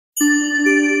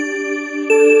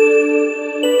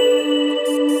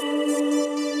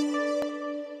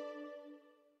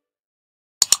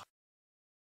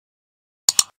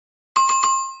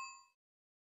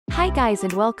guys,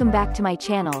 and welcome back to my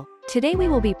channel. Today we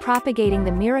will be propagating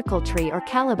the miracle tree or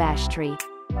calabash tree.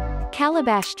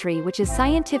 Calabash tree, which is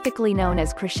scientifically known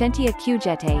as Crescentia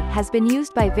cujete, has been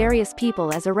used by various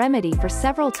people as a remedy for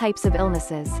several types of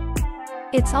illnesses.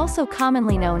 It's also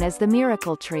commonly known as the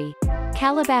miracle tree.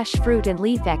 Calabash fruit and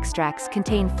leaf extracts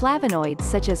contain flavonoids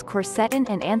such as quercetin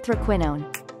and anthraquinone.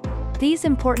 These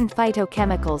important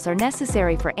phytochemicals are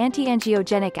necessary for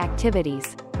anti-angiogenic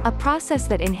activities, a process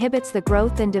that inhibits the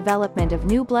growth and development of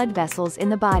new blood vessels in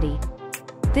the body.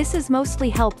 This is mostly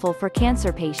helpful for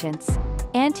cancer patients.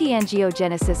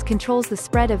 Anti-angiogenesis controls the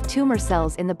spread of tumor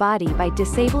cells in the body by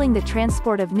disabling the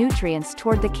transport of nutrients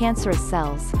toward the cancerous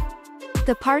cells.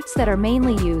 The parts that are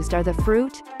mainly used are the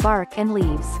fruit, bark, and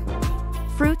leaves.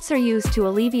 Fruits are used to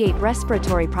alleviate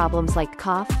respiratory problems like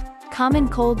cough, common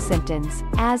cold symptoms,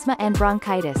 asthma, and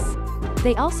bronchitis.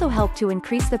 They also help to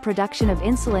increase the production of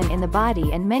insulin in the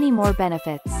body and many more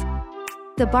benefits.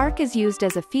 The bark is used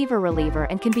as a fever reliever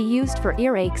and can be used for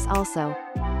earaches also.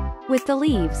 With the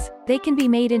leaves, they can be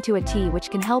made into a tea which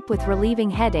can help with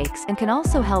relieving headaches and can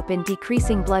also help in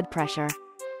decreasing blood pressure.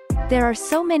 There are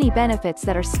so many benefits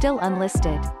that are still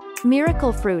unlisted.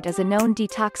 Miracle fruit is a known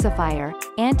detoxifier,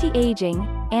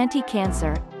 anti-aging,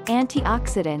 anti-cancer,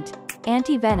 antioxidant,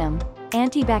 anti-venom,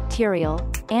 antibacterial,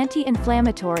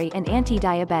 anti-inflammatory, and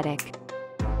anti-diabetic.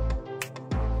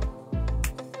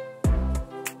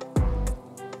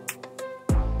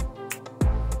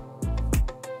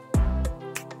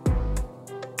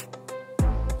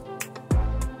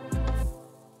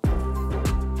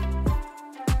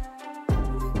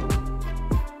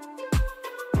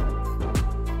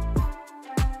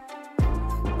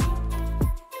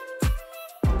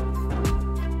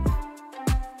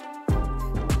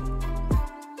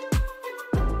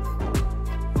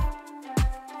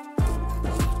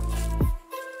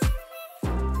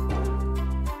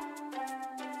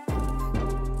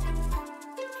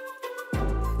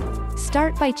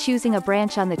 Start by choosing a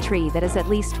branch on the tree that is at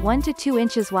least 1 to 2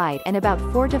 inches wide and about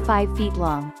 4 to 5 feet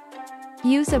long.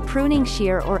 Use a pruning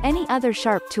shear or any other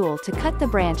sharp tool to cut the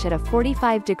branch at a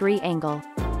 45-degree angle.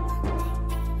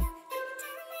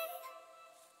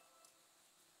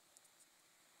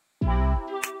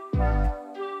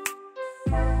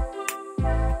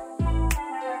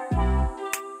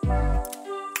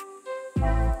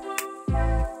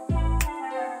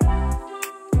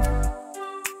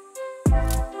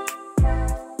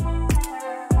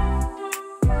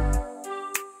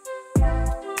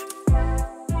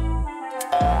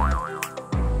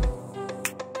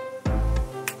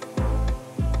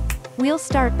 We'll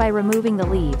start by removing the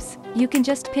leaves. You can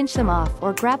just pinch them off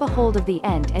or grab a hold of the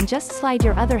end and just slide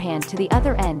your other hand to the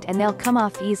other end and they'll come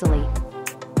off easily.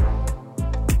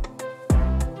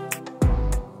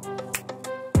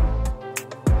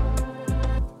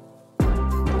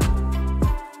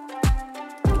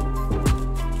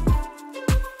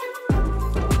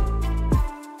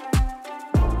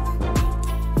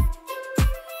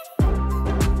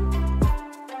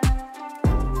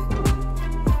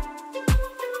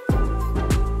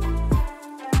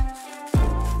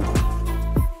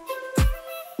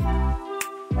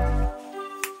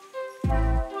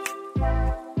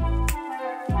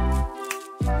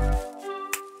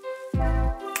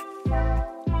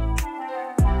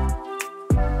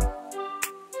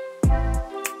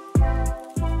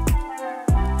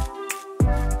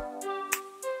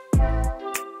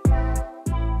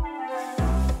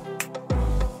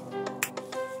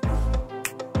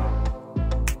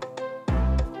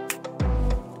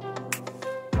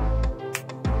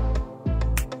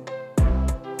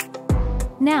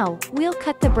 Now, we'll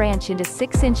cut the branch into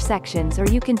 6-inch sections, or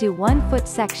you can do 1-foot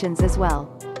sections as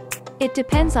well. It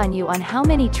depends on you on how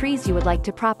many trees you would like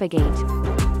to propagate.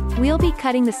 We'll be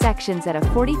cutting the sections at a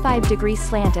 45-degree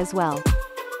slant as well.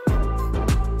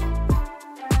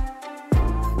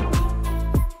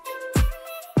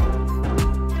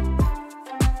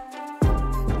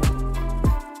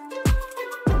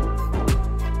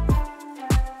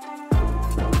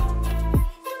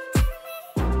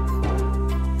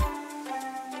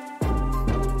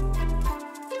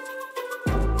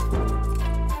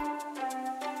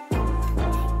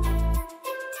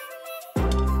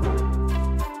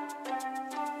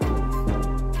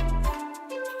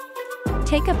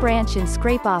 Take a branch and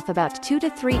scrape off about 2 to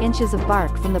 3 inches of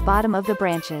bark from the bottom of the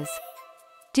branches.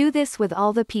 Do this with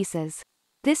all the pieces.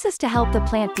 This is to help the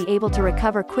plant be able to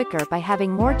recover quicker by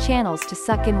having more channels to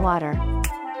suck in water.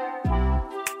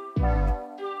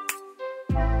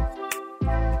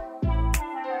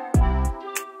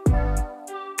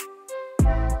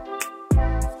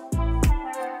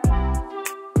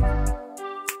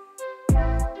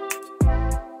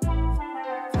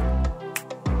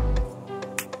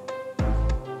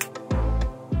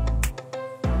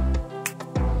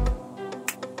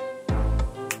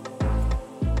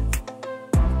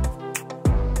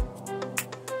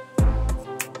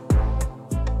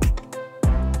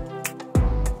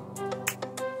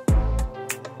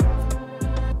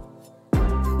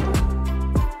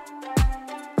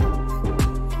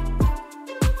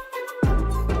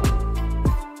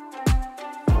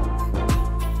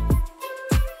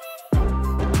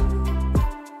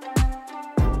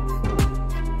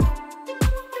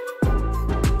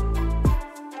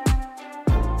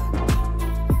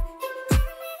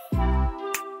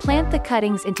 Plant the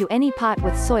cuttings into any pot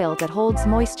with soil that holds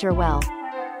moisture well.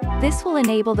 This will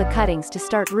enable the cuttings to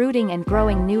start rooting and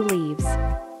growing new leaves.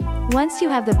 Once you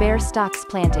have the bare stalks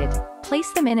planted, place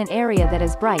them in an area that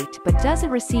is bright but doesn't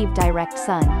receive direct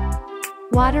sun.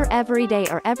 Water every day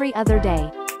or every other day.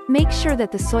 Make sure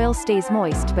that the soil stays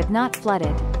moist but not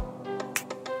flooded.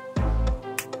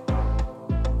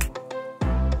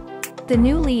 The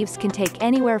new leaves can take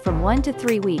anywhere from 1 to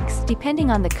 3 weeks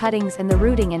depending on the cuttings and the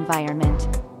rooting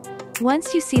environment.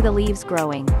 Once you see the leaves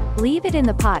growing, leave it in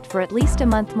the pot for at least a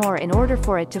month more in order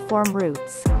for it to form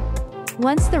roots.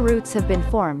 Once the roots have been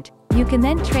formed, you can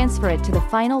then transfer it to the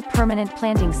final permanent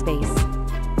planting space.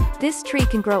 This tree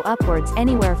can grow upwards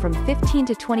anywhere from 15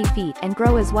 to 20 feet and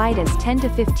grow as wide as 10 to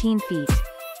 15 feet.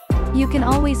 You can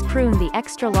always prune the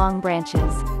extra long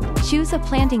branches. Choose a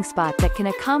planting spot that can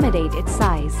accommodate its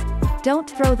size. Don't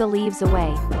throw the leaves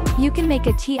away. You can make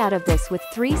a tea out of this with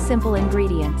 3 simple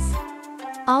ingredients.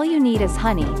 All you need is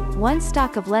honey, 1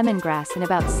 stalk of lemongrass and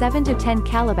about 7 to 10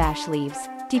 calabash leaves,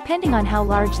 depending on how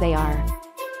large they are.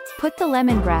 Put the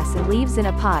lemongrass and leaves in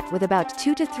a pot with about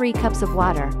 2 to 3 cups of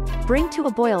water. Bring to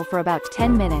a boil for about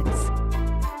 10 minutes.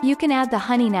 You can add the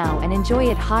honey now and enjoy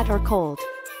it hot or cold.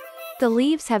 The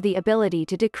leaves have the ability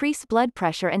to decrease blood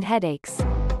pressure and headaches.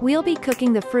 We'll be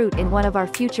cooking the fruit in one of our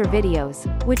future videos,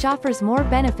 which offers more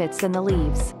benefits than the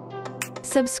leaves.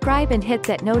 Subscribe and hit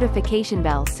that notification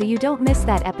bell so you don't miss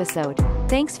that episode.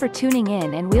 Thanks for tuning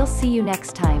in and we'll see you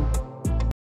next time.